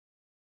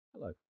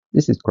Hello,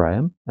 this is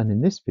Graham, and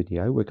in this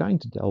video we're going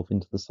to delve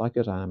into the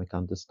psychodynamic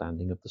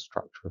understanding of the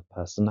structure of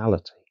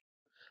personality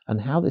and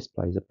how this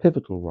plays a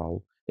pivotal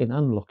role in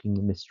unlocking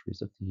the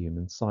mysteries of the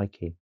human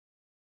psyche.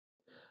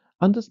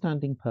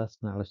 Understanding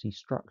personality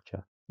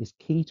structure is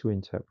key to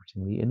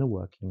interpreting the inner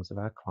workings of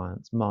our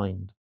client's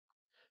mind,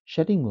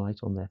 shedding light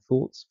on their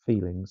thoughts,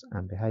 feelings,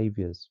 and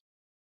behaviors.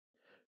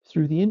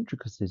 Through the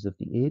intricacies of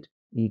the id,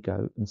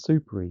 ego, and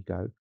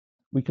superego,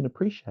 we can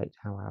appreciate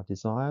how our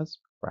desires,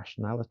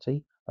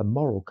 rationality, and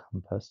moral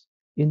compass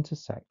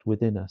intersect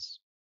within us.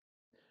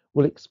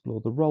 We'll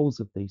explore the roles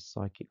of these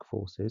psychic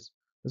forces,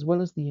 as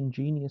well as the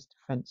ingenious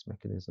defense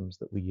mechanisms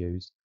that we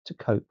use to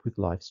cope with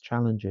life's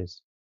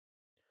challenges.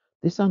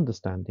 This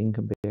understanding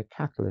can be a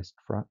catalyst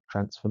for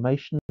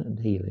transformation and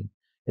healing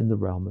in the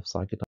realm of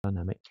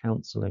psychodynamic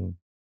counselling.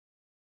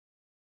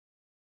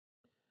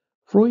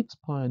 Freud's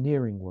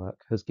pioneering work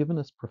has given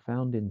us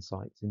profound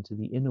insights into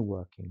the inner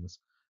workings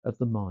of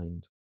the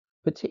mind,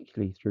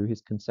 particularly through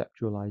his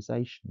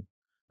conceptualization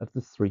of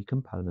the three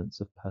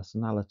components of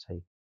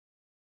personality.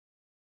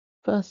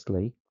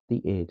 Firstly,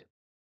 the id.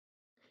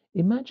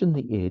 Imagine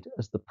the id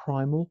as the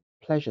primal,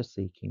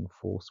 pleasure-seeking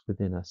force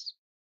within us.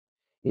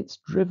 It's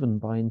driven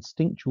by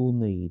instinctual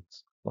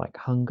needs like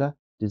hunger,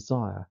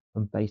 desire,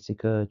 and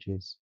basic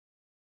urges.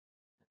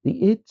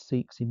 The id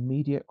seeks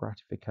immediate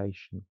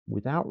gratification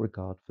without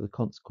regard for the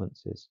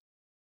consequences.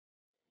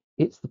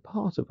 It's the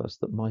part of us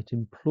that might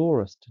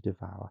implore us to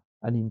devour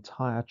an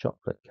entire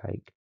chocolate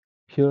cake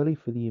purely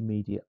for the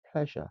immediate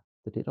pleasure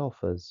that it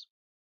offers.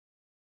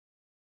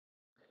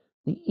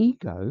 The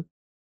ego,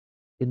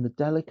 in the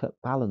delicate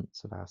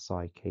balance of our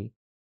psyche,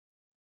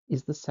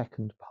 is the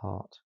second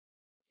part.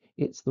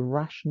 It's the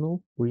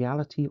rational,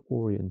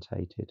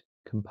 reality-orientated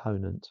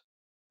component.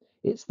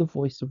 It's the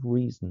voice of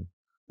reason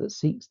that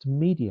seeks to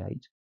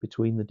mediate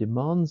between the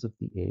demands of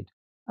the id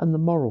and the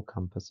moral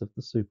compass of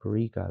the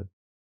superego.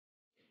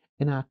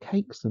 In our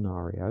cake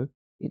scenario,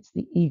 it's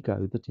the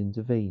ego that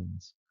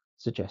intervenes,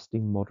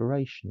 suggesting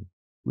moderation,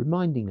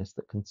 reminding us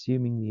that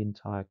consuming the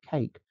entire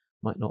cake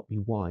might not be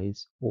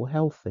wise or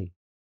healthy.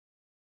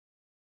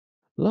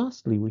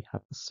 Lastly, we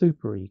have the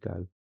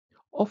superego,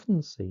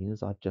 often seen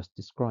as I've just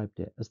described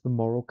it as the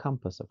moral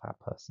compass of our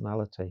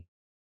personality.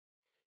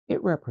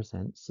 It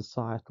represents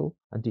societal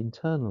and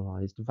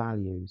internalized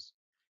values,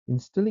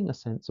 instilling a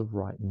sense of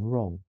right and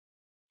wrong.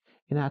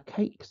 In our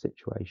cake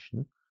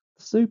situation,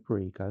 the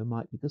superego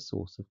might be the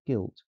source of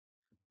guilt,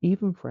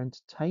 even for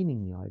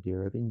entertaining the idea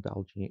of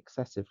indulging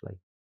excessively.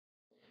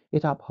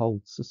 It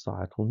upholds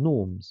societal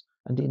norms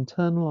and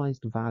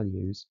internalized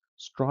values,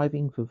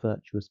 striving for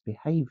virtuous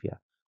behavior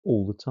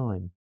all the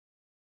time.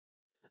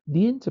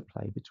 The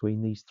interplay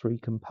between these three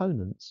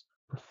components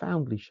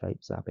profoundly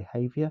shapes our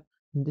behavior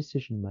and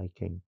decision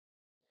making.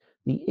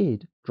 The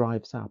id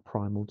drives our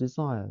primal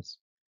desires,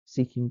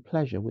 seeking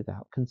pleasure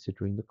without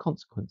considering the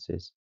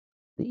consequences.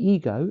 The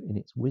ego, in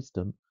its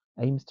wisdom,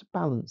 aims to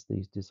balance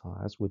these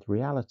desires with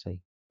reality,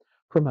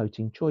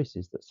 promoting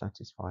choices that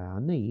satisfy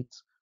our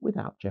needs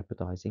without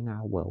jeopardizing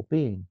our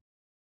well-being.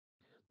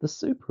 The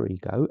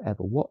superego,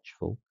 ever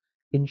watchful,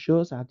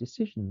 ensures our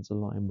decisions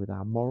align with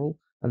our moral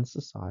and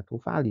societal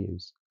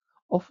values,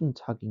 often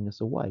tugging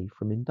us away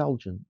from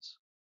indulgence.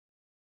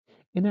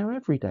 In our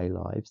everyday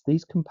lives,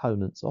 these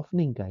components often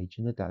engage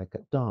in a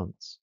delicate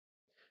dance.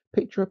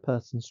 Picture a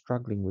person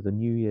struggling with a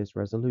New Year's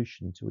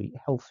resolution to eat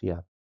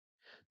healthier.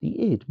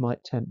 The id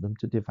might tempt them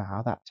to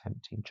devour that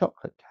tempting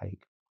chocolate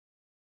cake,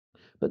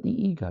 but the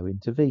ego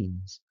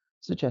intervenes,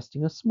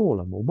 suggesting a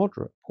smaller, more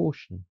moderate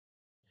portion.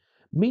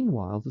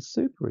 Meanwhile, the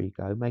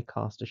superego may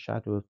cast a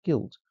shadow of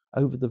guilt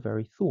over the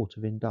very thought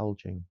of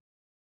indulging.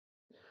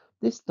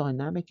 This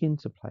dynamic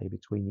interplay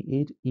between the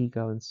id,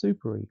 ego, and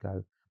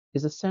superego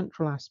is a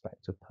central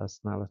aspect of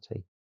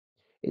personality.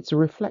 It's a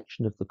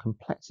reflection of the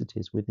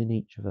complexities within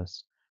each of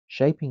us,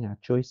 shaping our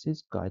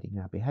choices, guiding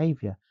our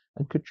behavior,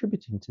 and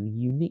contributing to the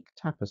unique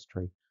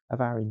tapestry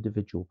of our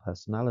individual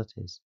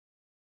personalities.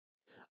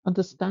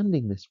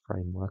 Understanding this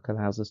framework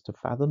allows us to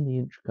fathom the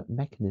intricate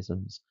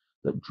mechanisms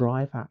that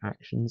drive our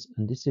actions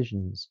and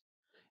decisions.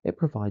 It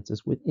provides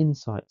us with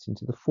insights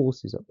into the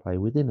forces at play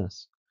within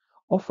us,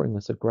 offering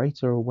us a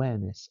greater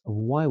awareness of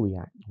why we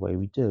act the way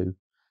we do,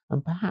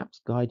 and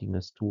perhaps guiding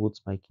us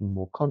towards making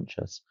more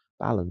conscious,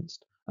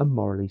 balanced, and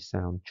morally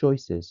sound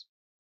choices.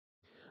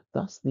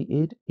 Thus, the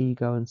id,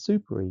 ego, and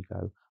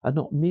superego are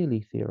not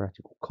merely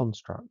theoretical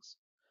constructs.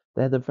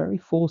 They're the very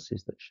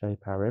forces that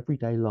shape our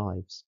everyday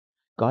lives,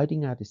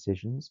 guiding our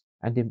decisions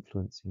and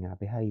influencing our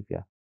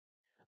behavior.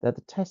 They're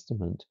the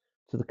testament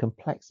to the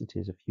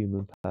complexities of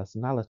human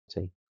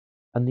personality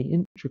and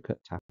the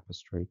intricate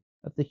tapestry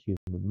of the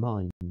human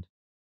mind.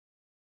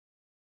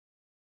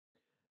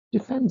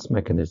 Defense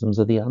mechanisms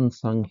are the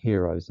unsung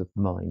heroes of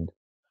the mind,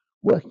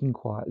 working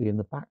quietly in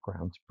the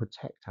background to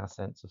protect our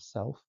sense of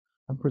self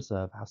and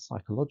preserve our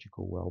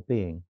psychological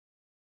well-being.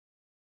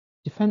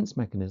 Defense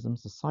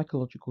mechanisms are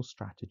psychological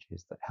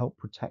strategies that help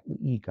protect the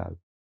ego,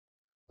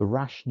 the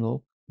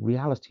rational,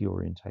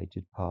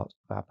 reality-orientated part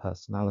of our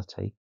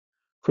personality,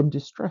 from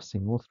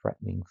distressing or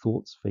threatening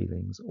thoughts,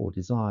 feelings, or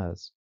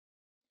desires.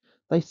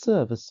 They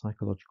serve as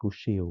psychological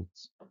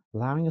shields,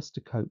 allowing us to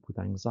cope with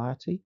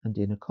anxiety and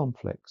inner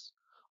conflicts,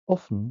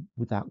 often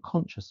without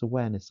conscious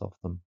awareness of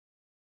them.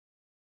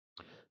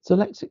 So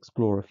let's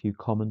explore a few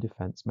common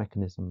defense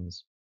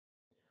mechanisms.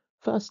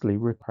 Firstly,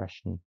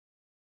 repression.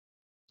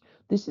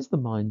 This is the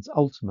mind's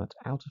ultimate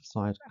out of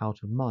sight,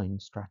 out of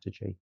mind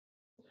strategy.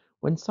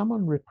 When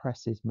someone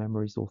represses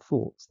memories or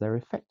thoughts, they're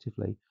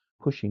effectively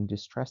pushing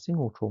distressing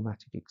or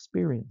traumatic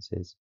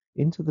experiences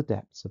into the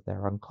depths of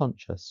their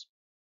unconscious.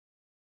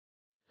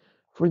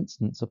 For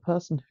instance, a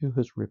person who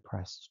has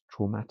repressed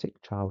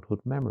traumatic childhood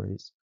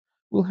memories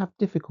will have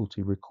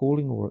difficulty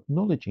recalling or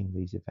acknowledging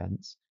these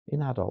events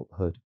in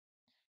adulthood,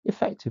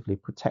 effectively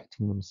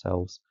protecting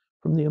themselves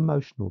from the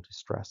emotional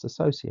distress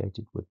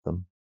associated with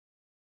them.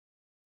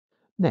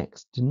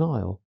 Next,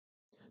 denial.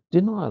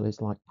 Denial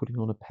is like putting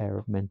on a pair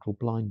of mental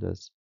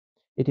blinders.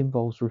 It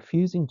involves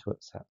refusing to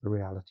accept the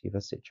reality of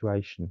a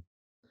situation.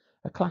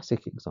 A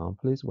classic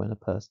example is when a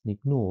person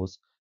ignores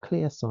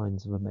clear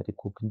signs of a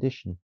medical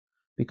condition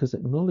because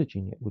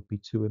acknowledging it would be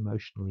too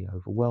emotionally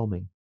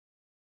overwhelming.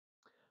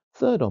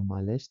 Third on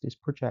my list is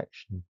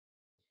projection.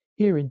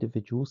 Here,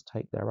 individuals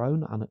take their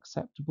own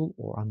unacceptable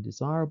or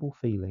undesirable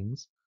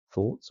feelings,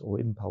 thoughts, or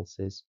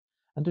impulses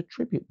and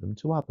attribute them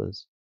to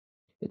others.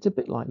 It's a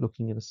bit like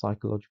looking in a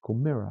psychological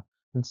mirror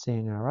and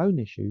seeing our own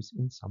issues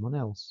in someone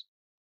else.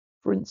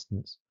 For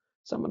instance,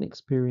 someone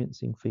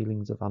experiencing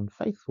feelings of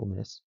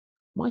unfaithfulness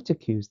might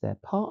accuse their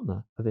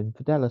partner of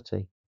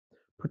infidelity,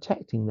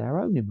 protecting their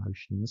own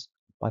emotions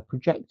by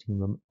projecting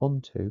them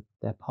onto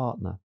their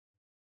partner.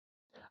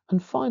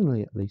 And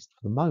finally, at least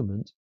for the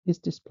moment, is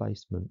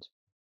displacement.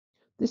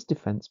 This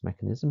defense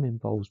mechanism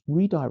involves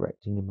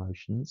redirecting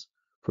emotions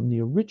from the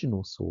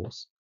original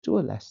source to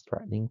a less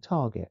threatening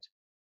target.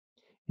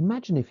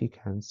 Imagine, if you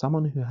can,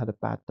 someone who had a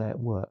bad day at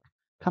work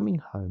coming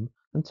home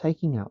and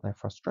taking out their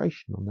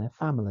frustration on their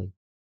family.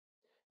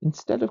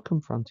 Instead of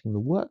confronting the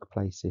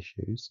workplace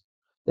issues,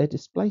 they're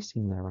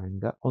displacing their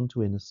anger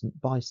onto innocent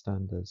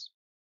bystanders.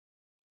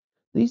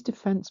 These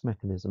defense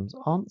mechanisms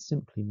aren't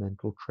simply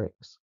mental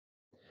tricks.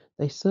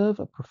 They serve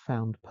a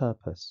profound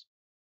purpose.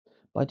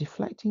 By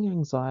deflecting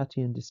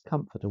anxiety and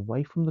discomfort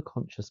away from the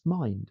conscious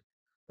mind,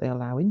 they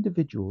allow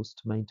individuals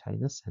to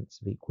maintain a sense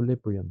of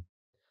equilibrium.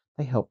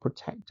 They help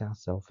protect our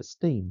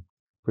self-esteem,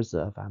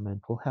 preserve our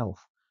mental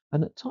health,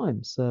 and at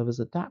times serve as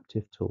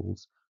adaptive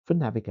tools for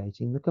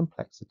navigating the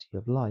complexity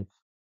of life.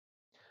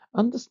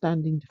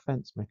 Understanding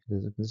defense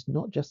mechanisms is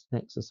not just an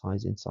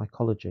exercise in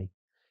psychology.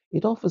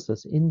 It offers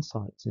us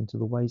insights into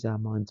the ways our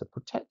minds are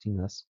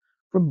protecting us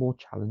from more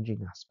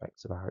challenging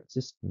aspects of our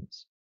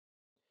existence.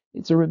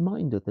 It's a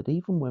reminder that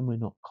even when we're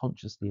not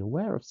consciously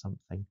aware of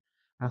something,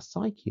 our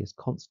psyche is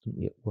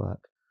constantly at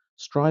work,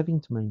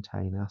 striving to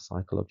maintain our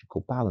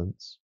psychological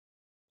balance.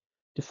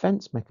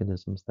 Defense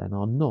mechanisms, then,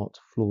 are not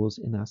flaws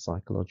in our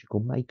psychological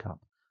makeup,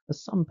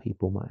 as some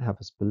people might have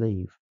us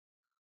believe.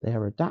 They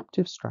are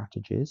adaptive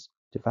strategies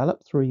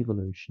developed through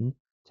evolution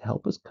to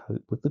help us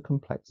cope with the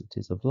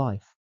complexities of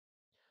life.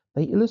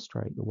 They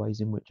illustrate the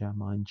ways in which our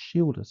minds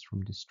shield us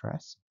from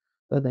distress,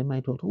 though they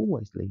may not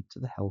always lead to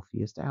the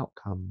healthiest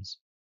outcomes.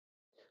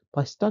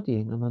 By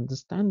studying and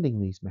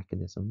understanding these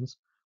mechanisms,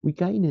 we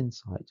gain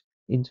insight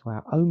into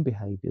our own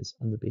behaviors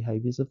and the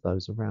behaviors of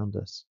those around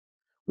us,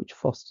 which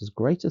fosters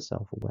greater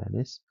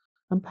self-awareness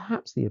and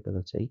perhaps the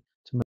ability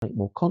to make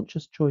more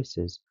conscious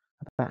choices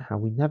about how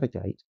we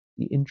navigate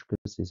the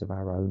intricacies of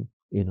our own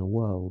inner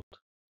world.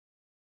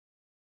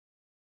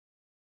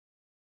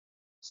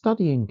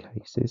 Studying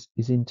cases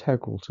is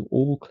integral to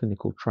all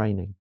clinical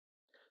training.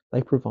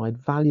 They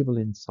provide valuable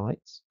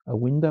insights, a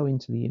window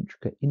into the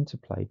intricate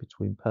interplay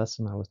between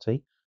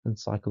personality and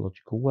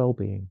psychological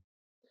well-being.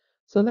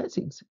 So let's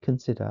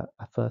consider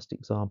a first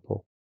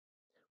example.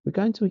 We're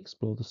going to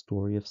explore the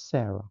story of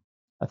Sarah,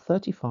 a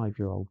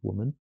 35-year-old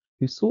woman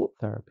who sought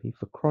therapy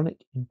for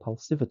chronic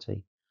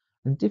impulsivity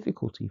and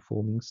difficulty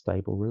forming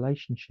stable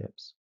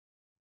relationships.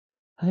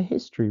 Her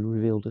history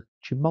revealed a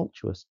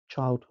tumultuous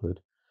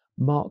childhood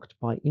marked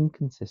by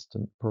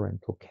inconsistent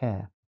parental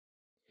care.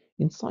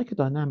 In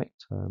psychodynamic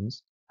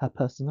terms, her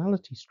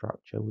personality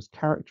structure was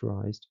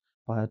characterized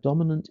by a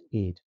dominant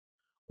id,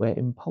 where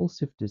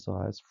impulsive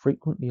desires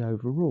frequently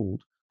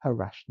overruled her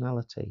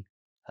rationality,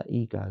 her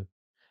ego,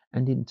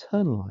 and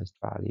internalized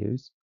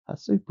values, her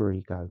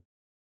superego.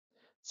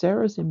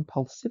 Sarah's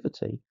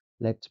impulsivity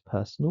led to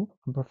personal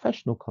and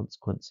professional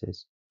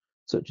consequences,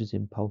 such as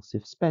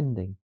impulsive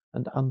spending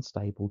and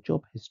unstable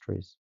job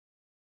histories.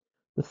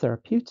 The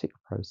therapeutic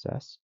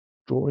process,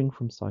 drawing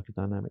from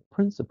psychodynamic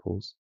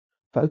principles,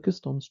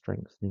 focused on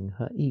strengthening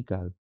her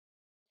ego.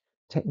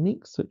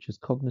 Techniques such as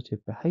cognitive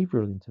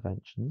behavioral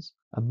interventions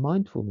and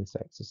mindfulness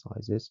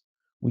exercises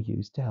were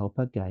used to help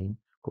her gain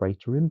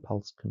greater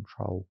impulse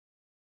control.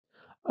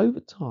 Over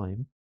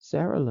time,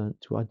 Sarah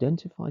learnt to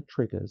identify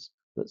triggers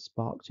that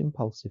sparked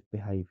impulsive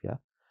behavior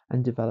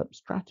and develop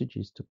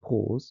strategies to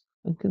pause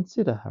and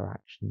consider her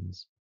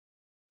actions.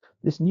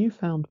 This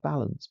newfound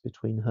balance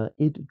between her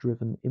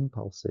id-driven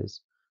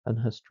impulses and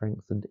her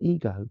strengthened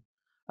ego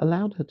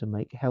allowed her to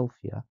make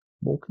healthier,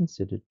 more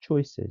considered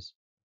choices.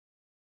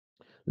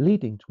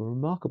 leading to a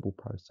remarkable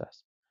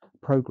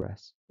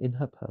progress in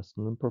her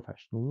personal and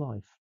professional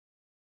life.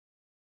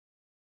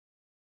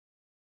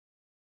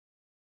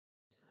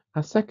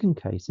 Our second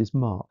case is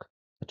Mark,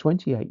 a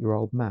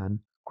 28-year-old man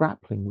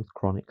grappling with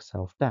chronic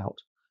self-doubt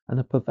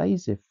and a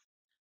pervasive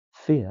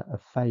fear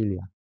of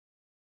failure.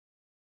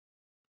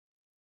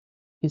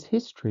 His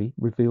history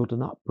revealed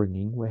an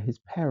upbringing where his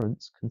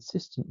parents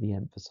consistently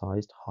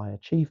emphasized high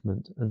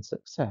achievement and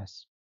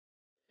success.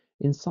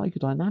 In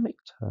psychodynamic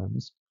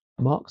terms,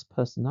 Mark's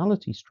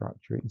personality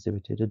structure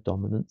exhibited a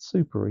dominant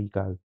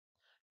superego,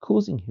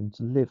 causing him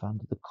to live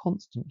under the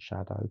constant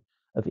shadow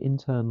of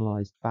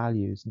internalized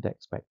values and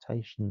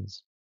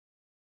expectations.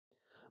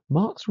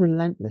 Mark's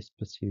relentless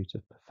pursuit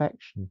of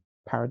perfection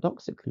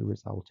paradoxically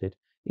resulted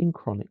in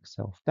chronic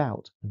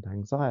self-doubt and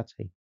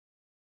anxiety.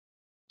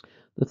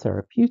 The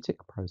therapeutic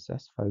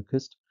process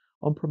focused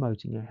on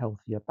promoting a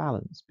healthier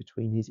balance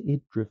between his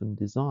id-driven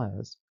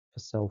desires for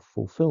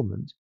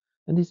self-fulfillment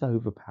and his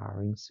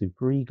overpowering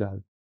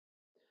superego.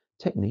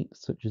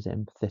 Techniques such as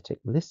empathetic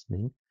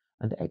listening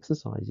and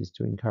exercises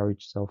to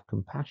encourage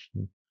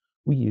self-compassion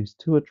were used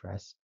to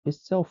address his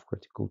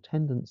self-critical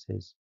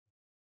tendencies.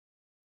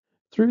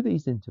 Through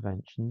these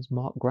interventions,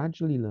 Mark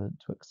gradually learnt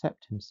to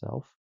accept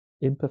himself,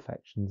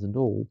 imperfections and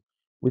all,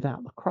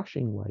 without the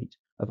crushing weight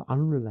of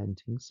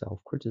unrelenting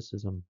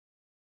self-criticism.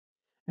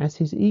 As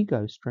his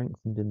ego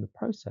strengthened in the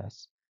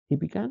process, he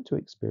began to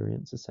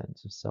experience a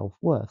sense of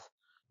self-worth,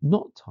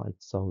 not tied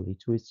solely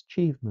to his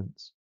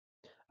achievements,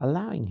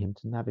 allowing him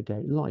to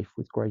navigate life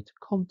with greater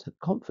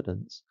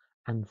confidence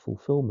and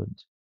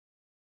fulfillment.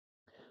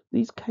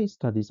 These case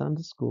studies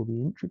underscore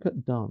the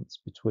intricate dance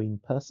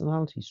between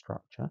personality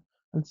structure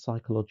and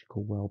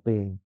psychological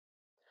well-being.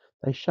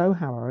 They show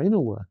how our inner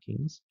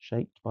workings,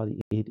 shaped by the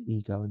id,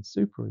 ego, and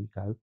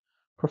superego,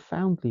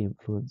 profoundly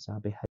influence our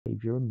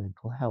behavior and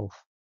mental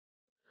health.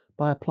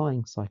 By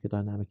applying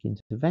psychodynamic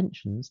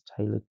interventions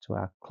tailored to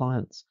our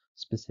clients'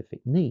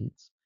 specific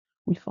needs,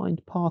 we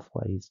find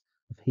pathways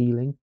of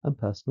healing and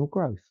personal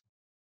growth.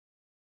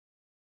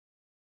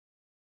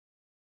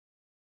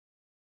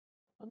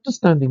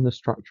 Understanding the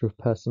structure of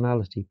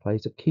personality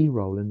plays a key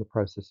role in the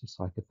process of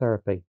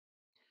psychotherapy.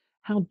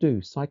 How do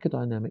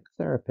psychodynamic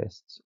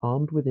therapists,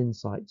 armed with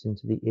insights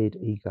into the id,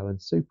 ego, and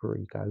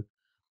superego,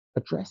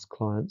 address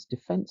clients'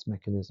 defense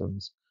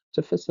mechanisms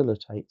to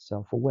facilitate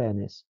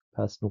self-awareness,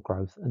 personal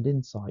growth, and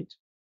insight?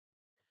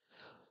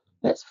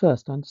 Let's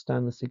first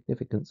understand the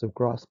significance of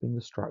grasping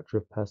the structure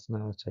of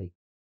personality.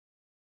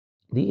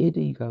 The id,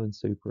 ego, and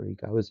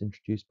superego, as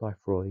introduced by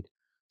Freud,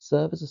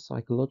 serve as a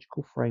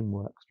psychological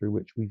framework through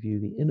which we view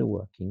the inner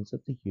workings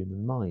of the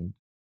human mind.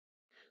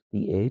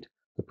 The id,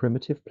 the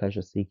primitive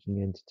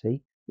pleasure-seeking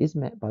entity, is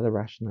met by the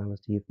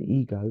rationality of the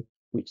ego,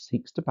 which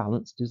seeks to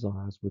balance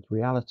desires with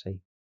reality.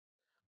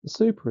 The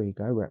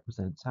superego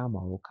represents our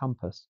moral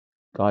compass,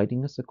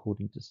 guiding us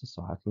according to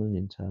societal and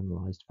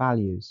internalized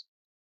values.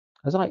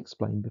 As I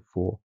explained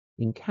before,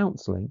 in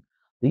counselling,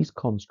 these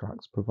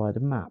constructs provide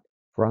a map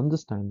for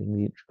understanding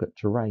the intricate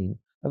terrain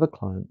of a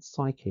client's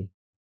psyche.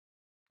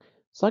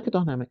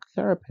 Psychodynamic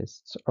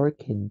therapists are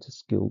akin to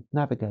skilled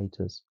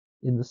navigators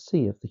in the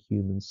sea of the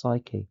human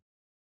psyche.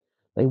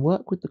 They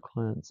work with the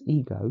client's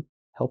ego,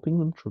 helping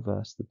them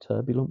traverse the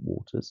turbulent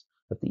waters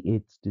of the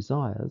id's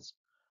desires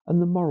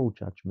and the moral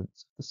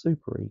judgments of the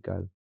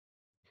superego.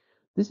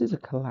 This is a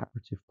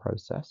collaborative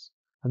process,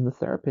 and the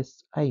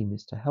therapist's aim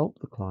is to help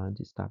the client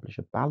establish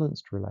a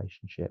balanced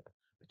relationship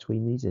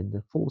between these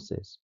inner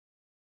forces.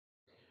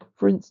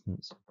 For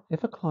instance,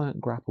 if a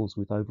client grapples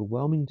with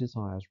overwhelming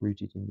desires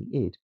rooted in the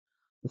id,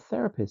 the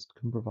therapist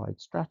can provide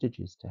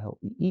strategies to help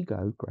the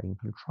ego gain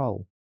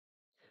control.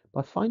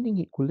 By finding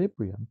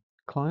equilibrium,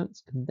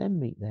 clients can then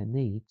meet their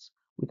needs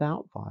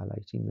without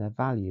violating their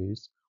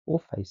values or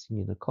facing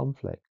inner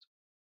conflict.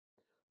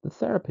 The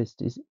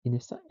therapist is, in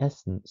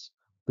essence,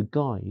 the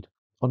guide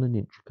on an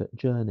intricate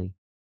journey.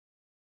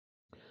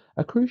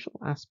 A crucial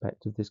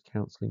aspect of this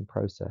counselling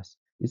process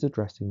is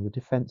addressing the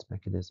defense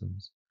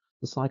mechanisms,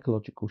 the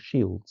psychological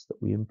shields that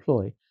we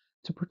employ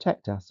to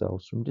protect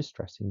ourselves from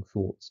distressing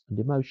thoughts and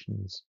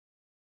emotions.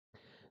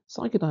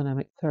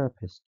 Psychodynamic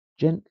therapists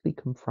gently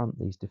confront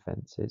these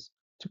defenses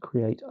to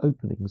create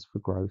openings for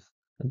growth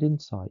and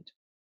insight.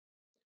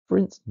 For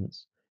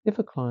instance, if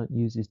a client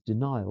uses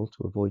denial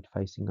to avoid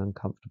facing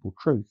uncomfortable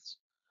truths,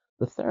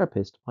 the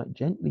therapist might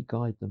gently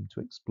guide them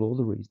to explore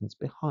the reasons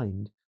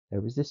behind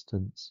their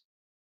resistance,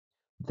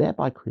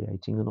 thereby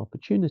creating an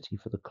opportunity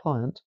for the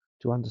client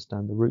to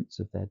understand the roots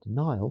of their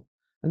denial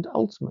and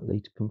ultimately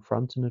to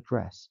confront and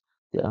address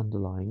the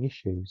underlying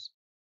issues.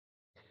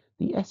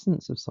 The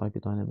essence of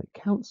psychodynamic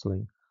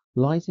counselling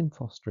lies in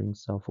fostering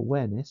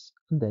self-awareness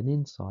and then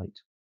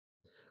insight.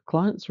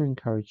 Clients are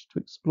encouraged to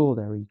explore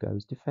their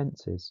ego's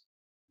defenses,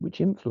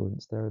 which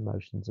influence their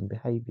emotions and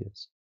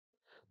behaviors.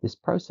 This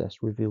process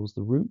reveals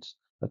the roots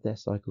of their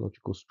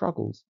psychological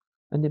struggles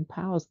and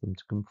empowers them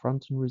to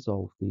confront and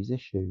resolve these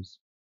issues.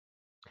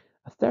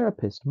 A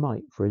therapist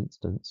might, for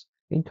instance,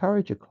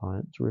 encourage a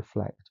client to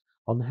reflect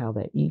on how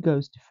their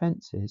ego's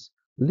defenses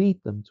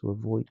lead them to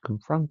avoid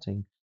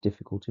confronting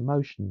difficult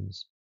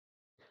emotions,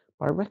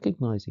 By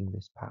recognizing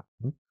this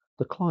pattern,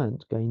 the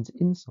client gains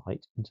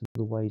insight into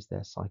the ways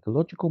their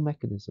psychological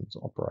mechanisms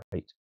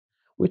operate,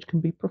 which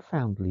can be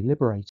profoundly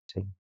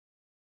liberating.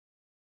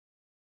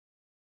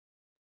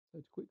 So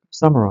to quickly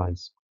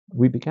summarize,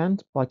 we began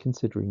by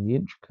considering the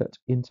intricate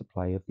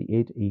interplay of the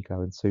id,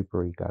 ego, and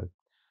superego.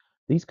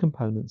 These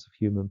components of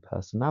human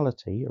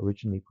personality,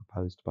 originally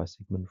proposed by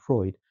Sigmund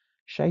Freud,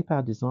 shape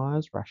our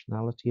desires,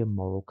 rationality, and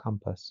moral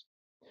compass.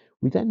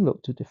 We then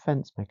looked at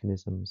defense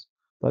mechanisms,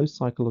 those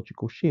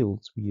psychological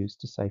shields we use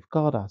to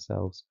safeguard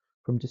ourselves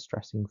from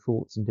distressing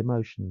thoughts and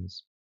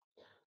emotions.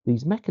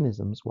 These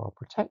mechanisms, while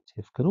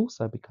protective, can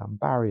also become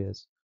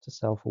barriers to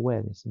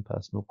self-awareness and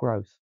personal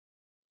growth.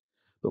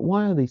 But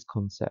why are these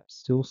concepts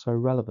still so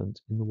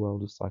relevant in the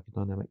world of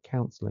psychodynamic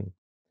counselling?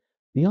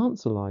 The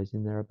answer lies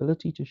in their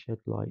ability to shed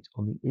light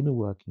on the inner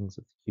workings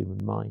of the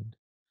human mind.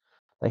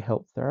 They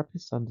help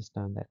therapists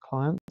understand their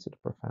clients at a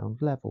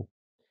profound level,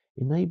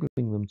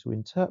 enabling them to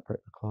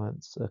interpret the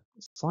client's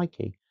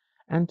psyche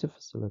and to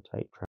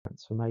facilitate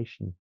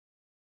transformation.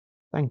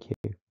 Thank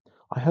you.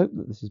 I hope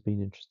that this has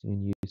been interesting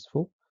and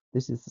useful.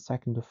 This is the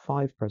second of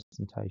 5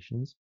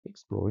 presentations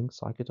exploring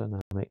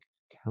psychodynamic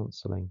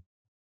counselling.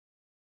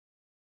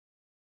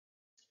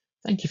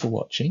 Thank you for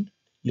watching.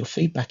 Your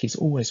feedback is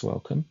always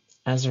welcome,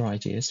 as are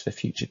ideas for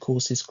future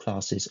courses,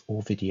 classes,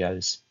 or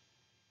videos.